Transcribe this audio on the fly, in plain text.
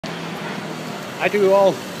Hi to you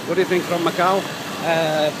all. Good evening from Macau.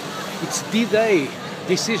 It's D-Day,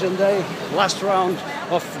 decision day, last round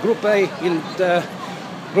of Group A in the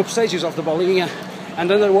group stages of the Bolinha, and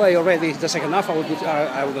underway already the second half.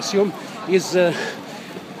 I would assume is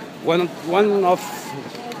one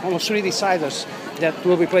of almost three deciders that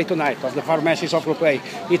will be played tonight of the four matches of Group A.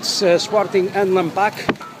 It's Sporting and Lampac.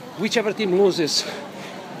 Whichever team loses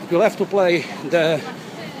will have to play the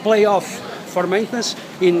playoff for maintenance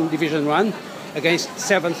in Division 1 against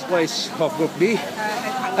 7th place of Group B.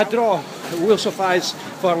 A draw will suffice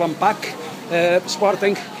for Lampac.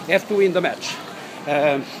 Sporting have to win the match.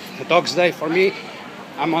 A dog's day for me.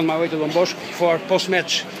 I'm on my way to Don Bosco for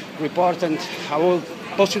post-match report, and I will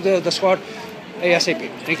post you the score ASAP.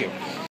 Thank you.